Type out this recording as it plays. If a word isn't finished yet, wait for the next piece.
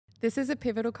This is a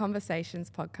Pivotal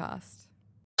Conversations podcast.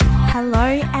 Hello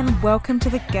and welcome to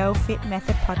the Girl Fit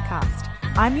Method podcast.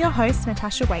 I'm your host,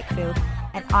 Natasha Wakefield,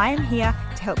 and I am here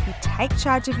to help you take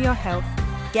charge of your health,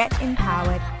 get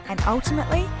empowered, and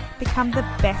ultimately become the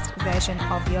best version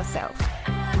of yourself.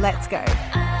 Let's go.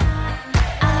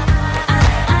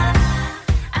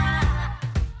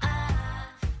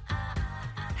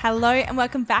 Hello and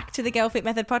welcome back to the Girl Fit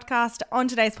Method podcast. On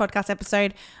today's podcast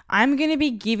episode, I'm going to be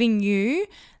giving you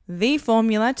the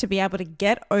formula to be able to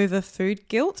get over food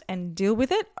guilt and deal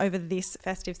with it over this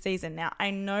festive season. Now,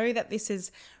 I know that this is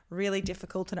really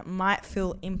difficult and it might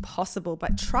feel impossible,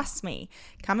 but trust me,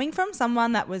 coming from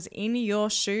someone that was in your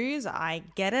shoes, I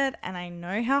get it and I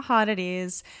know how hard it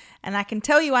is. And I can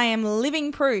tell you I am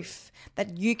living proof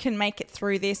that you can make it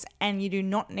through this and you do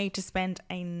not need to spend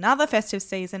another festive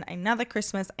season, another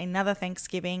Christmas, another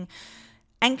Thanksgiving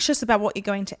anxious about what you're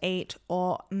going to eat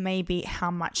or maybe how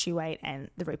much you ate and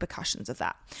the repercussions of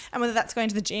that. And whether that's going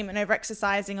to the gym and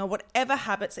over-exercising or whatever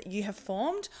habits that you have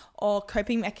formed or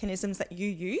coping mechanisms that you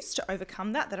use to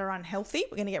overcome that are unhealthy,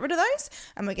 we're going to get rid of those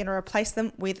and we're going to replace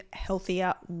them with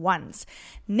healthier ones.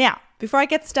 Now, before I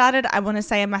get started, I want to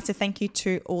say a massive thank you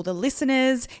to all the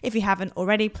listeners. If you haven't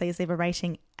already, please leave a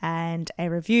rating and a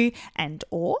review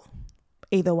or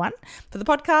either one for the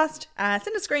podcast.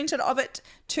 Send a screenshot of it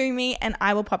to me and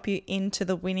I will pop you into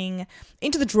the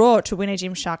draw to win a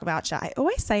Gymshark voucher. I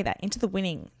always say that, into the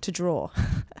draw.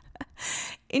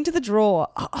 Into the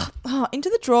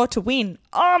draw to win.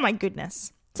 Oh my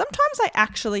goodness. Sometimes I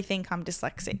actually think I'm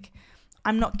dyslexic.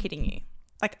 I'm not kidding you.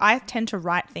 Like, I tend to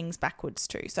write things backwards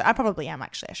too. So I probably am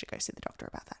actually. I should go see the doctor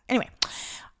about that. Anyway,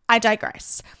 I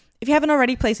digress. If you haven't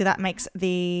already, please do that. It makes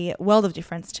the world of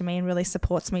difference to me and really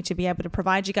supports me to be able to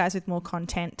provide you guys with more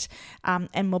content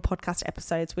and more podcast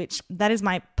episodes, which that is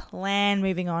my plan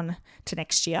moving on to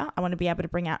next year. I want to be able to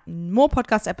bring out more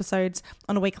podcast episodes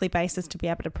on a weekly basis to be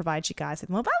able to provide you guys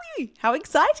with more value. How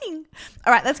exciting.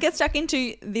 All right, let's get stuck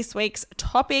into this week's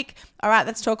topic. All right,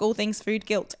 let's talk all things food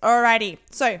guilt. Alrighty,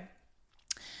 so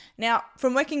now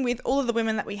from working with all of the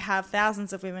women that we have,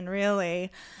 thousands of women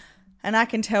really, and I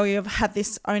can tell you I've had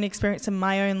this own experience in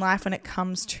my own life when it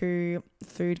comes to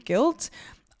food guilt.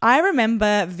 I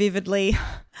remember vividly,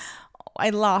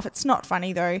 I laugh, it's not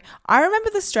funny though. I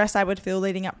remember the stress I would feel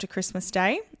leading up to Christmas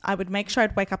Day. I would make sure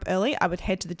I'd wake up early. I would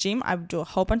head to the gym. I would do a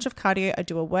whole bunch of cardio. I'd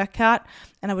do a workout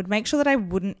and I would make sure that I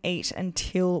wouldn't eat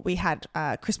until we had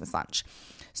Christmas lunch.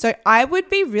 So I would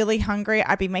be really hungry.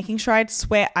 I'd be making sure I'd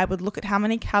sweat. I would look at how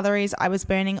many calories I was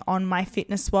burning on my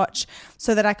fitness watch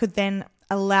so that I could then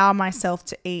allow myself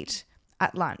to eat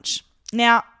at lunch.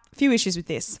 Now, a few issues with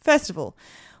this. First of all,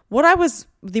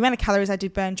 the amount of calories I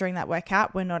did burn during that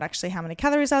workout were not actually how many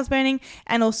calories I was burning.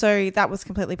 And also that was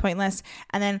completely pointless.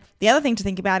 And then the other thing to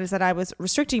think about is that I was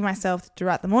restricting myself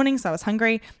throughout the morning. So I was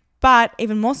hungry, but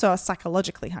even more so, I was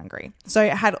psychologically hungry. So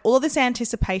I had all of this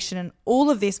anticipation and all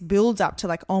of this build up to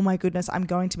like, oh my goodness, I'm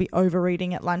going to be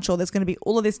overeating at lunch, or there's going to be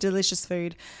all of this delicious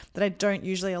food that I don't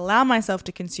usually allow myself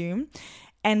to consume.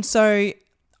 And so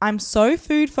I'm so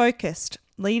food focused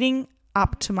leading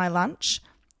up to my lunch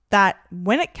that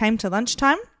when it came to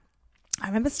lunchtime, I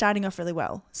remember starting off really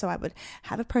well. So I would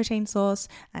have a protein source,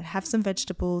 I'd have some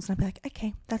vegetables, and I'd be like,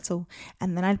 okay, that's all.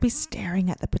 And then I'd be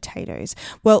staring at the potatoes.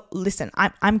 Well, listen,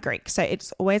 I'm Greek, so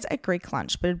it's always a Greek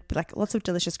lunch, but it'd be like lots of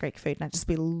delicious Greek food. And I'd just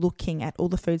be looking at all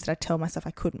the foods that I tell myself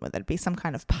I couldn't, whether it'd be some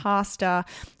kind of pasta,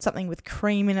 something with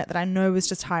cream in it that I know was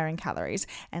just higher in calories.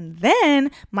 And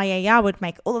then my yaya would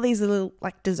make all of these little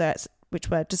like desserts, which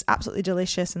were just absolutely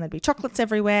delicious, and there'd be chocolates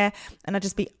everywhere. And I'd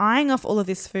just be eyeing off all of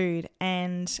this food,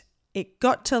 and it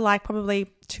got to like probably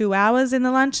 2 hours in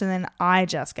the lunch and then I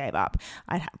just gave up.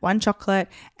 I'd have one chocolate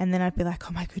and then I'd be like,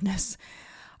 oh my goodness,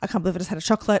 I can't believe I just had a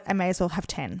chocolate. I may as well have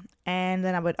 10. And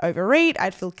then I would overeat.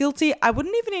 I'd feel guilty. I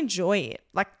wouldn't even enjoy it.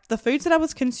 Like the foods that I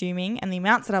was consuming and the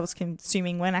amounts that I was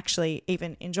consuming weren't actually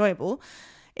even enjoyable.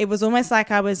 It was almost like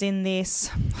I was in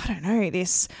this,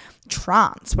 this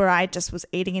trance where I just was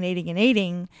eating and eating and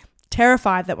eating,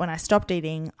 terrified that when I stopped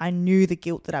eating, I knew the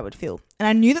guilt that I would feel. And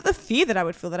I knew that the fear that I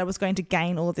would feel that I was going to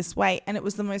gain all of this weight. And it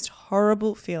was the most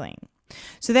horrible feeling.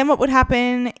 So then what would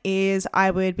happen is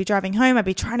I would be driving home. I'd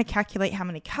be trying to calculate how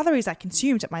many calories I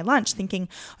consumed at my lunch, thinking,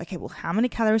 okay, well, how many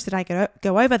calories did I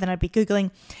go over? Then I'd be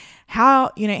Googling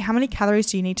how many calories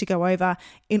do you need to go over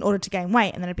in order to gain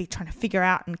weight? And then I'd be trying to figure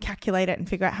out and calculate it and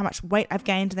figure out how much weight I've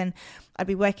gained. And then I'd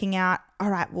be working out, all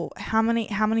right, well, how many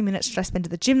minutes should I spend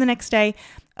at the gym the next day?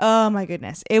 Oh my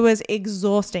goodness. It was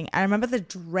exhausting. I remember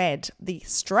the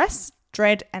stress,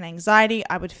 dread, and anxiety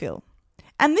I would feel.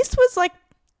 And this was like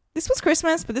this was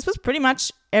Christmas, but this was pretty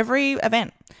much every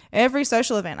event, every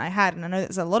social event I had. And I know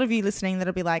there's a lot of you listening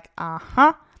that'll be like,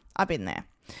 I've been there.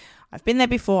 I've been there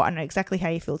before. I know exactly how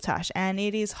you feel, Tash, and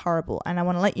it is horrible. And I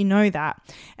want to let you know that.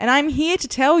 And I'm here to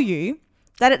tell you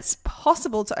that it's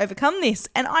possible to overcome this.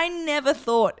 And I never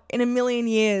thought in a million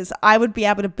years I would be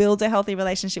able to build a healthy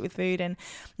relationship with food and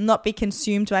not be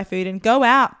consumed by food and go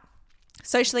out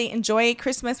socially, enjoy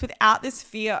Christmas without this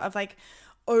fear of like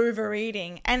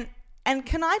overeating. And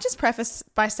can I just preface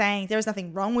by saying there is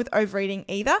nothing wrong with overeating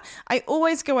either. I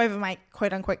always go over my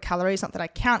quote unquote calories, not that I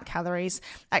count calories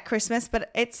at Christmas, but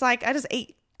it's like I just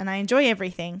eat and I enjoy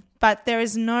everything. But there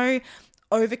is no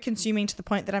over consuming to the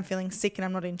point that I'm feeling sick and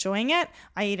I'm not enjoying it.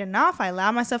 I eat enough, I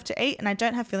allow myself to eat, and I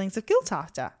don't have feelings of guilt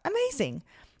after. Amazing.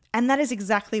 And that is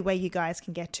exactly where you guys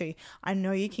can get to. I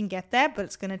know you can get there, but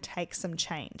it's going to take some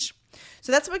change.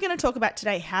 So that's what we're going to talk about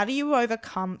today. How do you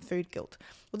overcome food guilt?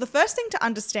 Well, the first thing to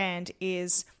understand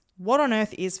is what on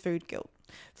earth is food guilt?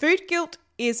 Food guilt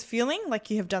is feeling like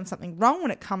you have done something wrong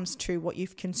when it comes to what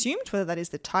you've consumed, whether that is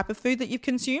the type of food that you've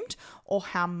consumed or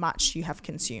how much you have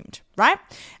consumed, right?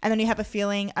 And then you have a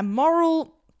feeling,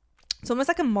 it's almost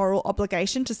like a moral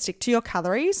obligation to stick to your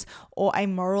calories or a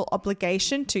moral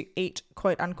obligation to eat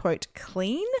quote unquote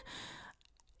clean.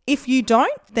 If you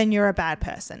don't, then you're a bad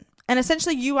person. And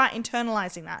essentially you are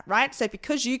internalizing that, right? So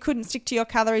because you couldn't stick to your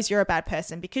calories, you're a bad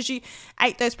person. Because you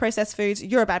ate those processed foods,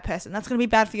 you're a bad person. That's going to be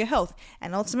bad for your health.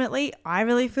 And ultimately, I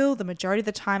really feel the majority of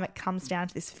the time it comes down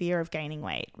to this fear of gaining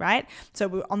weight, right? So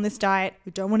we're on this diet,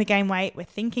 we don't want to gain weight, we're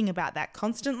thinking about that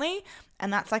constantly.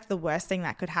 And that's like the worst thing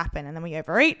that could happen. And then we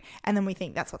overeat and then we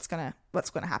think that's what's going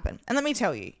to happen. And let me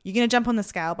tell you, you're going to jump on the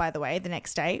scale, by the way, the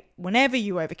next day, whenever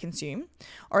you overconsume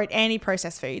or eat any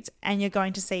processed foods, and you're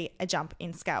going to see a jump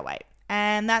in scale weight.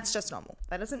 And that's just normal.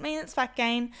 That doesn't mean it's fat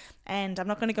gain. And I'm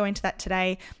not going to go into that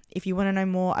today. If you want to know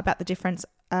more about the difference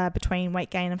between weight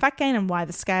gain and fat gain and why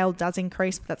the scale does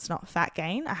increase, but that's not fat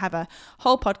gain, I have a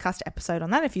whole podcast episode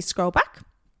on that if you scroll back.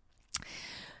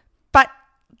 But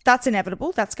that's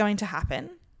inevitable. That's going to happen.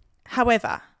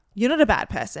 However, you're not a bad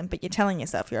person, but you're telling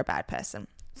yourself you're a bad person.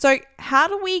 So how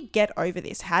do we get over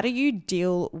this? How do you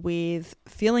deal with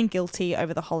feeling guilty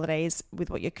over the holidays with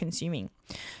what you're consuming?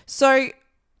 So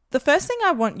the first thing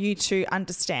I want you to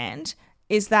understand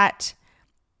is that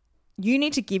you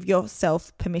need to give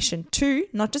yourself permission to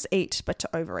not just eat, but to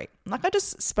overeat. Like I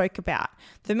just spoke about.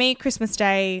 For me, Christmas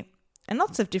Day and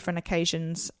lots of different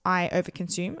occasions, I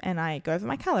overconsume and I go over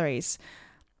my calories.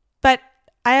 But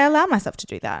I allow myself to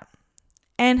do that.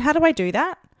 And how do I do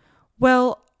that?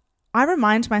 Well, I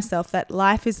remind myself that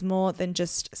life is more than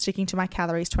just sticking to my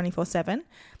calories 24/7,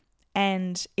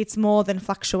 and it's more than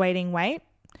fluctuating weight.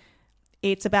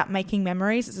 It's about making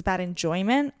memories. It's about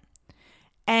enjoyment.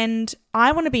 And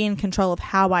I want to be in control of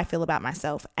how I feel about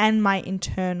myself and my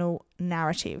internal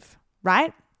narrative,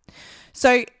 right?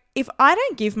 So if I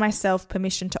don't give myself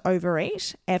permission to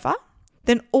overeat ever,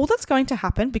 then all that's going to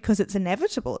happen, because it's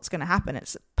inevitable, it's going to happen.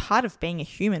 It's part of being a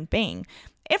human being.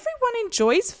 Everyone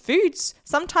enjoys foods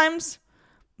sometimes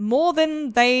more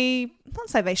than they, not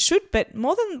say they should, but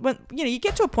more than when, you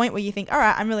get to a point where you think, all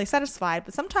right, I'm really satisfied.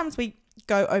 But sometimes we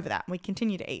go over that and we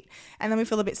continue to eat. And then we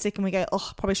feel a bit sick and we go,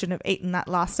 oh, probably shouldn't have eaten that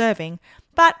last serving,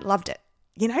 but loved it.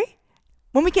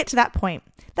 When we get to that point,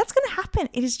 that's going to happen.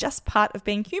 It is just part of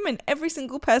being human. Every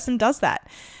single person does that.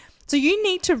 So you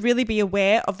need to really be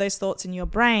aware of those thoughts in your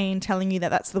brain telling you that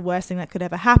that's the worst thing that could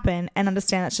ever happen, and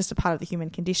understand that's just a part of the human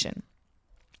condition.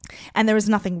 And there is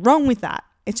nothing wrong with that.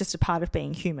 It's just a part of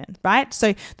being human, right?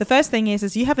 So the first thing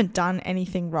is you haven't done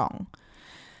anything wrong.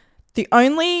 The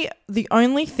only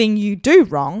thing you do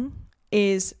wrong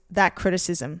is that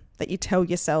criticism that you tell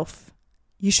yourself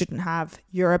you shouldn't have,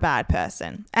 you're a bad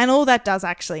person. And all that does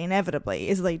actually inevitably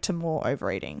is lead to more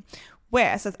overeating.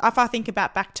 So if I think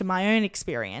about back to my own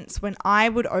experience, when I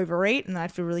would overeat and then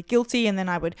I'd feel really guilty, and then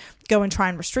I would go and try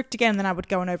and restrict again, and then I would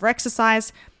go and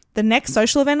overexercise, the next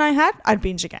social event I had, I'd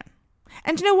binge again.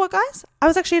 And you know what, guys? I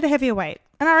was actually at a heavier weight,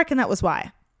 and I reckon that was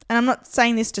why. And I'm not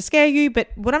saying this to scare you, but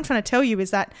what I'm trying to tell you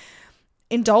is that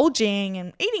indulging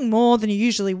and eating more than you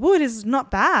usually would is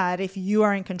not bad if you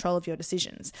are in control of your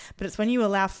decisions. But it's when you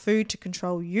allow food to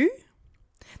control you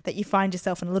that you find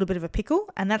yourself in a little bit of a pickle,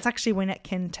 and that's actually when it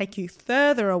can take you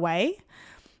further away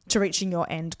to reaching your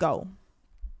end goal.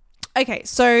 Okay,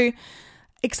 so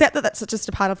accept that that's just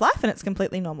a part of life and it's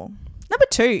completely normal. Number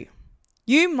 2,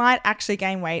 you might actually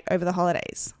gain weight over the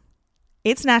holidays.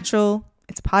 It's natural,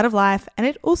 it's part of life, and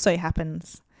it also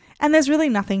happens. And there's really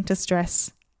nothing to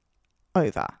stress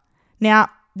over. Now,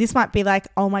 this might be like,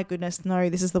 oh my goodness, no,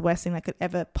 this is the worst thing that could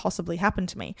ever possibly happen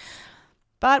to me.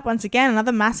 But once again,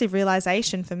 another massive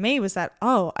realization for me was that,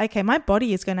 oh, okay, my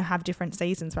body is going to have different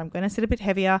seasons where I'm going to sit a bit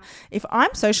heavier. If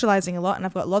I'm socializing a lot and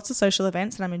I've got lots of social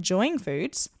events and I'm enjoying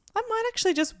foods, I might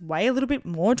actually just weigh a little bit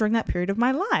more during that period of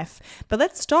my life. But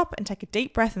let's stop and take a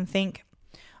deep breath and think,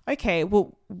 okay,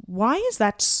 well, why is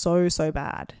that so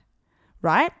bad?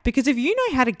 Right? Because if you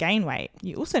know how to gain weight,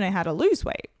 you also know how to lose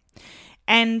weight.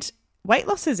 And weight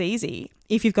loss is easy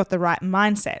if you've got the right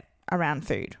mindset around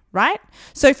food, right?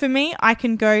 So for me, I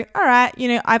can go, all right,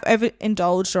 I've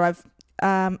overindulged or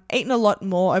I've eaten a lot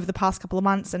more over the past couple of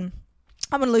months and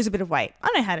I'm going to lose a bit of weight. I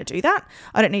know how to do that.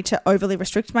 I don't need to overly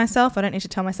restrict myself. I don't need to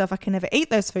tell myself I can never eat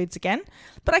those foods again,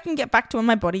 but I can get back to when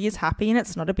my body is happy and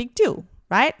it's not a big deal,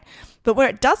 right? But where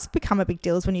it does become a big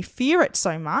deal is when you fear it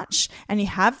so much and you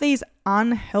have these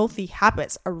unhealthy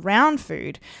habits around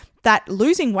food that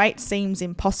losing weight seems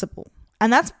impossible.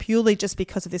 And that's purely just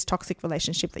because of this toxic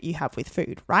relationship that you have with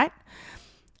food, right?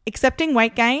 Accepting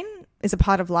weight gain is a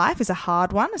part of life, is a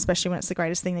hard one, especially when it's the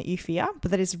greatest thing that you fear,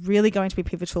 but that is really going to be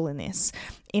pivotal in this,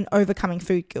 in overcoming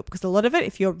food guilt. Because a lot of it,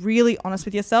 if you're really honest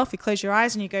with yourself, you close your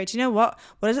eyes and you go, do you know what?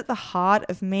 What is at the heart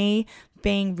of me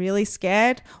being really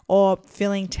scared or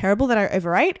feeling terrible that I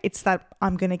overate? It's that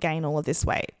I'm going to gain all of this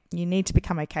weight. You need to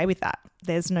become okay with that.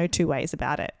 There's no two ways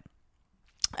about it.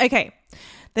 Okay,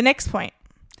 the next point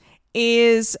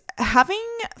is having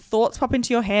thoughts pop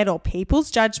into your head or people's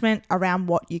judgment around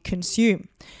what you consume.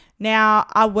 Now,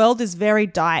 our world is very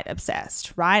diet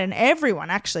obsessed, right? And everyone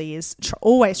actually is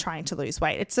always trying to lose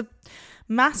weight. It's a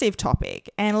massive topic.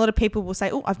 And a lot of people will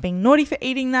say, oh, I've been naughty for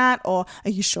eating that. Or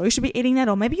are you sure you should be eating that?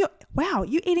 Or maybe you're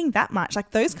eating that much.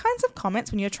 Like those kinds of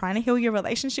comments when you're trying to heal your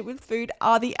relationship with food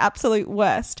are the absolute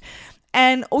worst.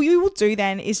 And all you will do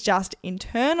then is just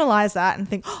internalize that and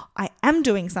think, oh, I am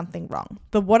doing something wrong.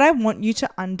 But what I want you to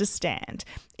understand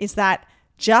is that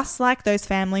just like those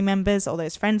family members or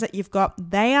those friends that you've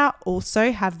got, they are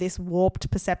also have this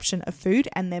warped perception of food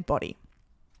and their body,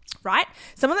 right?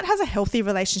 Someone that has a healthy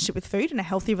relationship with food and a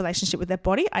healthy relationship with their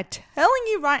body, I'm telling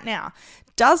you right now,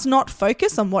 does not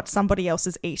focus on what somebody else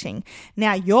is eating.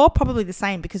 Now, you're probably the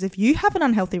same because if you have an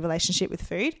unhealthy relationship with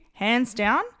food, hands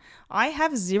down, I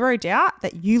have zero doubt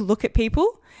that you look at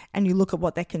people and you look at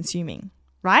what they're consuming,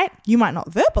 right? You might not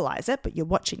verbalize it, but you're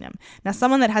watching them. Now,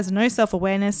 someone that has no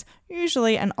self-awareness,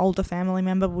 usually an older family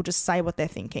member, will just say what they're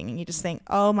thinking. And you just think,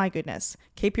 oh my goodness,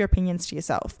 keep your opinions to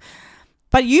yourself.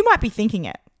 But you might be thinking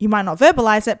it. You might not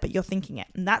verbalize it, but you're thinking it.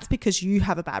 And that's because you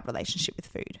have a bad relationship with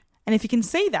food. And if you can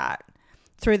see that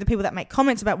through the people that make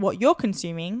comments about what you're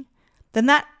consuming, then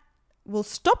that will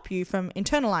stop you from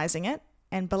internalizing it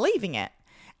and believing it.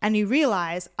 And you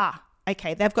realize,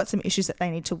 okay, they've got some issues that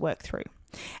they need to work through.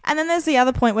 And then there's the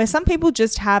other point where some people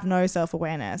just have no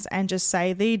self-awareness and just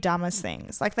say the dumbest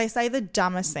things. Like they say the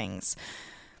dumbest things.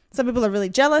 Some people are really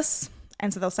jealous,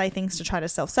 and so they'll say things to try to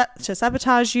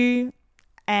sabotage you.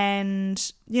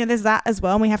 And, there's that as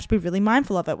well. And we have to be really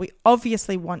mindful of it. We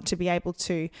obviously want to be able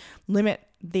to limit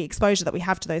the exposure that we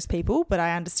have to those people. But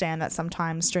I understand that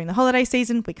sometimes during the holiday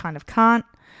season, we kind of can't.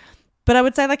 But I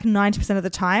would say like 90% of the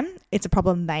time, it's a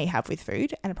problem they have with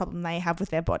food and a problem they have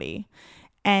with their body.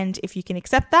 And if you can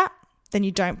accept that, then you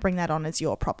don't bring that on as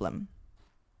your problem.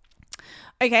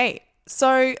 Okay,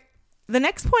 so the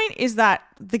next point is that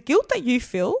the guilt that you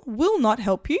feel will not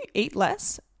help you eat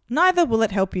less, neither will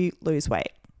it help you lose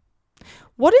weight.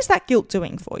 What is that guilt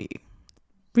doing for you?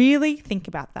 Really think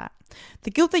about that. The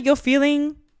guilt that you're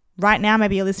feeling right now,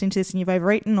 maybe you're listening to this and you've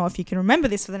overeaten, or if you can remember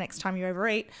this for the next time you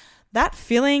overeat, that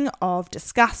feeling of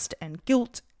disgust and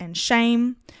guilt and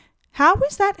shame, how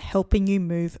is that helping you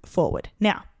move forward?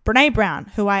 Now, Brené Brown,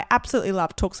 who I absolutely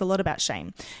love, talks a lot about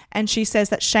shame. And she says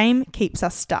that shame keeps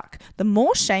us stuck. The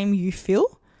more shame you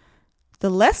feel, the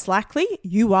less likely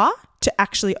you are to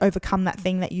actually overcome that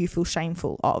thing that you feel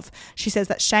shameful of. She says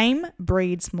that shame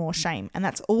breeds more shame. And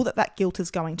that's all that guilt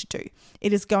is going to do.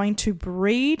 It is going to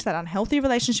breed that unhealthy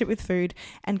relationship with food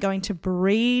and going to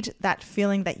breed that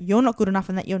feeling that you're not good enough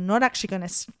and that you're not actually going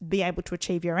to be able to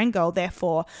achieve your end goal.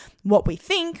 Therefore, what we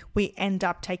think, we end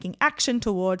up taking action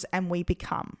towards and we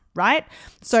become, right?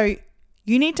 So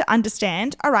you need to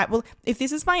understand, all right, well, if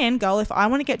this is my end goal, if I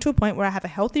want to get to a point where I have a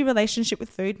healthy relationship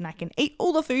with food and I can eat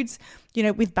all the foods,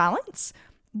 with balance,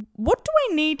 what do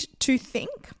I need to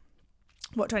think?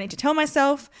 What do I need to tell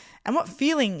myself? And what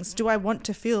feelings do I want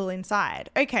to feel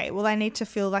inside? Okay, well, I need to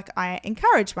feel like I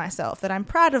encourage myself, that I'm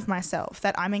proud of myself,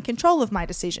 that I'm in control of my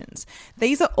decisions.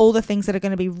 These are all the things that are going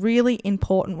to be really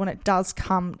important when it does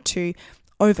come to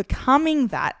overcoming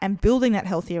that and building that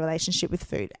healthier relationship with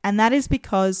food. And that is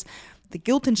because the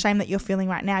guilt and shame that you're feeling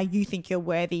right now, you think you're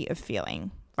worthy of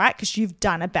feeling, right? Because you've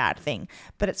done a bad thing.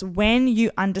 But it's when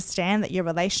you understand that your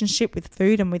relationship with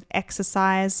food and with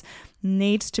exercise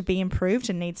needs to be improved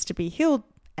and needs to be healed,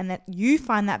 and that you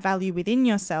find that value within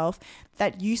yourself,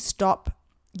 that you stop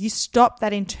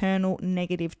that internal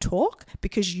negative talk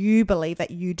because you believe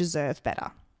that you deserve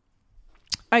better.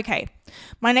 Okay,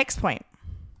 my next point.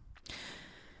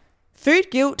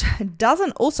 Food guilt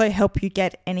doesn't also help you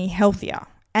get any healthier.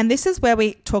 And this is where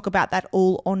we talk about that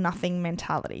all or nothing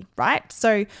mentality, right?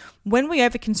 So when we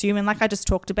overconsume, and like I just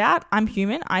talked about, I'm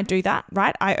human, I do that,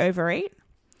 right? I overeat.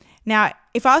 Now,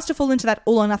 if I was to fall into that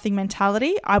all or nothing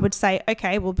mentality, I would say,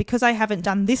 okay, well, because I haven't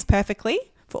done this perfectly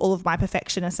for all of my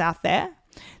perfectionists out there,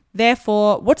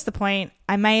 therefore, what's the point?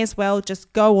 I may as well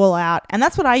just go all out. And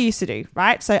that's what I used to do,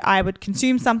 right? So I would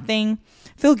consume something,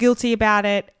 feel guilty about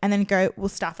it, and then go, well,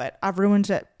 stuff it. I've ruined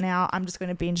it now. I'm just going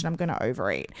to binge and I'm going to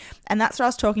overeat. And that's what I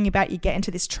was talking about. You get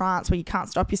into this trance where you can't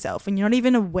stop yourself and you're not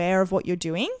even aware of what you're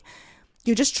doing.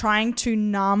 You're just trying to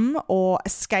numb or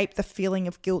escape the feeling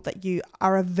of guilt that you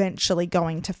are eventually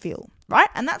going to feel, right?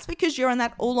 And that's because you're in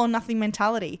that all or nothing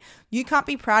mentality. You can't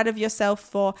be proud of yourself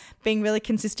for being really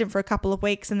consistent for a couple of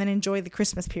weeks and then enjoy the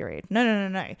Christmas period.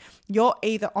 No. You're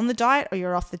either on the diet or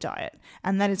you're off the diet.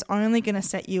 And that is only going to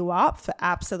set you up for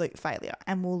absolute failure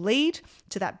and will lead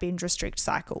to that binge restrict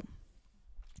cycle.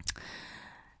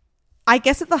 I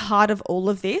guess at the heart of all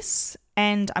of this,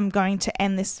 and I'm going to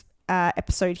end this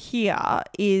episode here,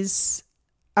 is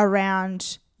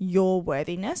around your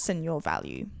worthiness and your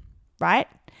value, right?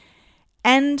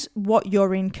 And what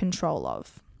you're in control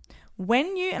of.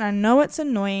 When you, and I know it's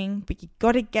annoying, but you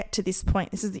got to get to this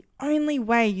point. This is the only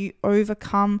way you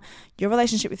overcome your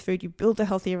relationship with food. You build a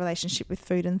healthier relationship with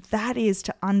food, and that is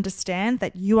to understand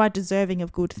that you are deserving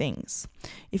of good things.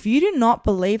 If you do not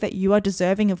believe that you are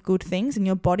deserving of good things and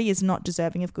your body is not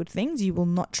deserving of good things, you will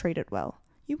not treat it well.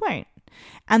 You won't.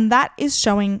 And that is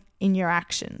showing in your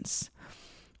actions.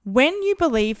 When you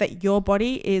believe that your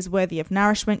body is worthy of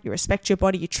nourishment, you respect your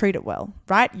body, you treat it well,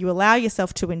 right? You allow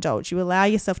yourself to indulge. You allow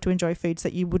yourself to enjoy foods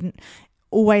that you wouldn't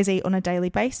always eat on a daily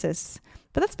basis.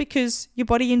 But that's because your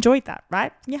body enjoyed that,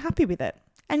 right? You're happy with it.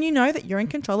 And you know that you're in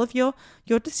control of your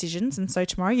decisions. And so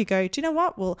tomorrow you go, do you know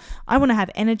what? Well, I want to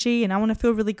have energy and I want to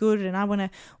feel really good and I want to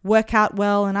work out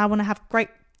well and I want to have great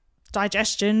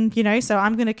digestion, so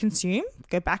I'm going to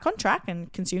go back on track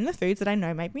and consume the foods that I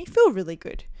know make me feel really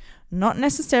good. Not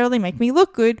necessarily make me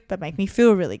look good, but make me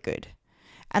feel really good.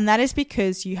 And that is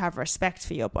because you have respect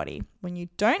for your body. When you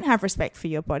don't have respect for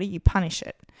your body, you punish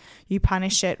it. You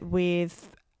punish it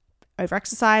with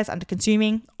overexercise,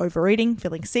 under-consuming, overeating,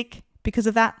 feeling sick because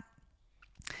of that.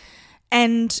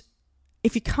 And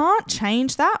if you can't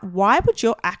change that, why would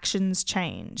your actions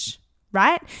change?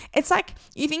 Right? It's like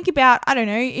you think about, I don't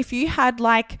know, if you had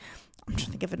I'm trying to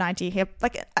think of an idea here,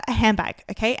 like a handbag,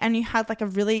 okay? And you had like a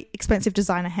really expensive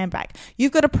designer handbag.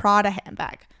 You've got a Prada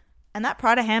handbag and that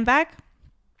Prada handbag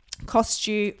costs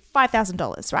you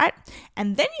 $5,000, right?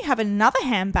 And then you have another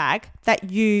handbag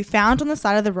that you found on the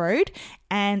side of the road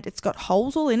and it's got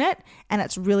holes all in it and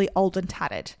it's really old and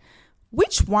tattered.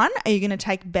 Which one are you going to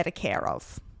take better care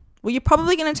of? Well, you're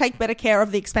probably going to take better care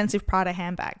of the expensive Prada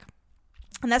handbag.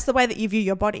 And that's the way that you view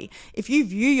your body. If you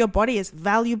view your body as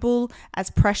valuable,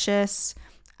 as precious,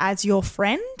 as your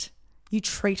friend, you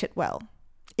treat it well.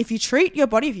 If you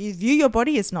view your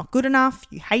body as not good enough,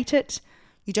 you hate it,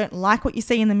 you don't like what you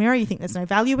see in the mirror, you think there's no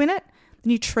value in it,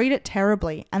 then you treat it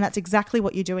terribly. And that's exactly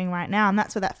what you're doing right now. And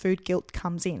that's where that food guilt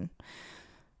comes in.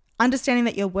 Understanding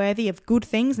that you're worthy of good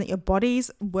things and that your body's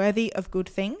worthy of good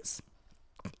things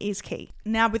is key.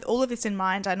 Now, with all of this in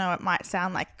mind, I know it might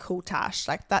sound like cool tash,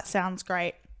 like that sounds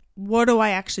great. What do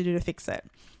I actually do to fix it?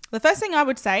 The first thing I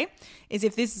would say is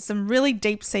if this is some really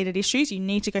deep-seated issues, you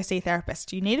need to go see a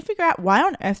therapist. You need to figure out why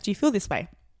on earth do you feel this way?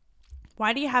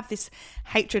 Why do you have this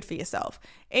hatred for yourself?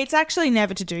 It's actually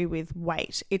never to do with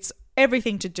weight. It's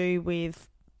everything to do with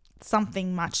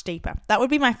something much deeper. That would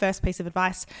be my first piece of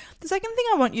advice. The second thing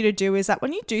I want you to do is that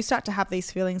when you do start to have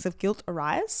these feelings of guilt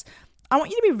arise, I want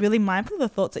you to be really mindful of the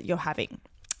thoughts that you're having.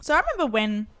 So I remember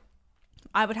when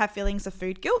I would have feelings of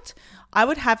food guilt, I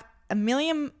would have a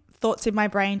million thoughts in my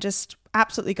brain just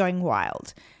absolutely going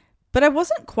wild. But I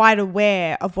wasn't quite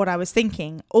aware of what I was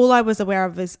thinking. All I was aware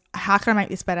of is, how can I make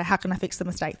this better? How can I fix the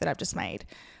mistake that I've just made?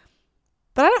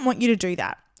 But I don't want you to do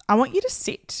that. I want you to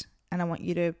sit and I want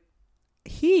you to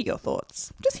hear your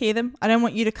thoughts. Just hear them. I don't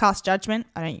want you to cast judgment.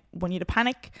 I don't want you to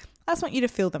panic. I just want you to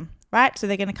feel them, right? So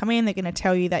they're going to come in, they're going to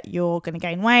tell you that you're going to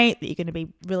gain weight, that you're going to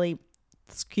be really,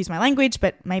 excuse my language,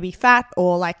 but maybe fat,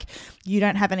 or like you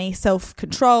don't have any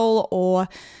self-control, or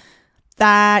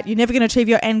that you're never going to achieve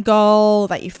your end goal,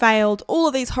 that you failed, all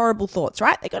of these horrible thoughts,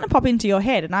 right? They're going to pop into your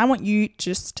head, and I want you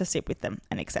just to sit with them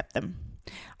and accept them.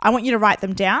 I want you to write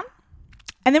them down.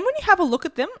 And then when you have a look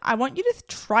at them, I want you to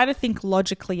try to think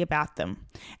logically about them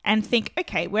and think,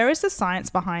 okay, where is the science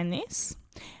behind this?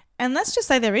 And let's just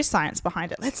say there is science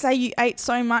behind it. Let's say you ate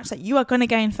so much that you are going to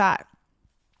gain fat.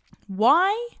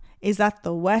 Why is that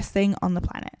the worst thing on the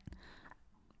planet?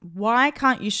 Why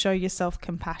can't you show yourself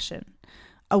compassion?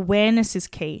 Awareness is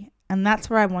key. And that's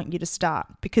where I want you to start,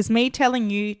 because me telling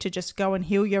you to just go and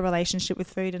heal your relationship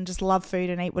with food and just love food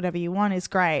and eat whatever you want is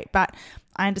great. But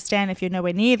I understand if you're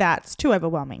nowhere near that, it's too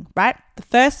overwhelming, right? The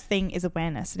first thing is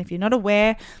awareness. And if you're not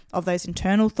aware of those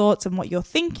internal thoughts and what you're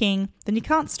thinking, then you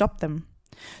can't stop them.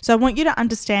 So I want you to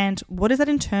understand, what is that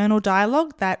internal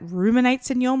dialogue that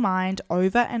ruminates in your mind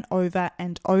over and over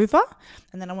and over?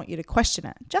 And then I want you to question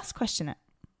it. Just question it.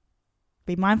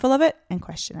 Be mindful of it and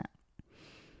question it.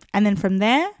 And then from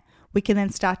there, we can then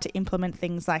start to implement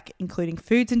things like including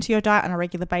foods into your diet on a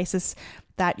regular basis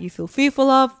that you feel fearful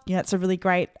of. That's a really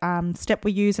great step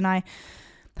we use. And I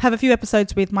have a few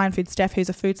episodes with Mind Food Steph, who's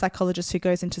a food psychologist, who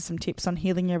goes into some tips on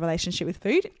healing your relationship with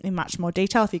food in much more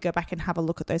detail if you go back and have a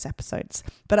look at those episodes.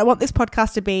 But I want this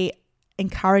podcast to be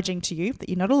encouraging to you that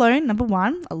you're not alone. Number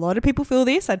one, a lot of people feel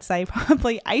this. I'd say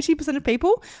probably 80% of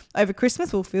people over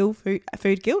Christmas will feel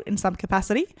food guilt in some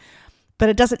capacity, but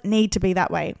it doesn't need to be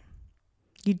that way.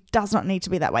 It does not need to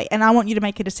be that way. And I want you to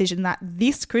make a decision that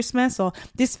this Christmas or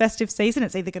this festive season,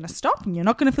 it's either going to stop and you're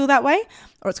not going to feel that way,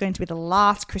 or it's going to be the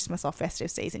last Christmas or festive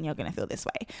season you're going to feel this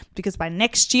way. Because by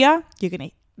next year, you're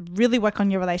going to really work on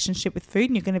your relationship with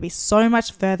food and you're going to be so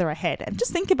much further ahead. And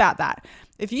just think about that.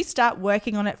 If you start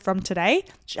working on it from today,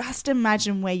 just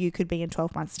imagine where you could be in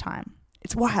 12 months' time.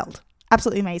 It's wild.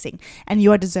 Absolutely amazing. And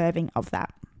you are deserving of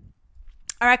that.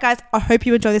 All right, guys, I hope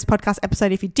you enjoy this podcast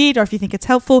episode. If you did, or if you think it's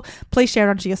helpful, please share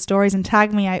it onto your stories and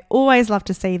tag me. I always love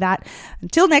to see that.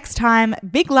 Until next time,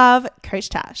 big love, Coach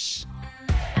Tash.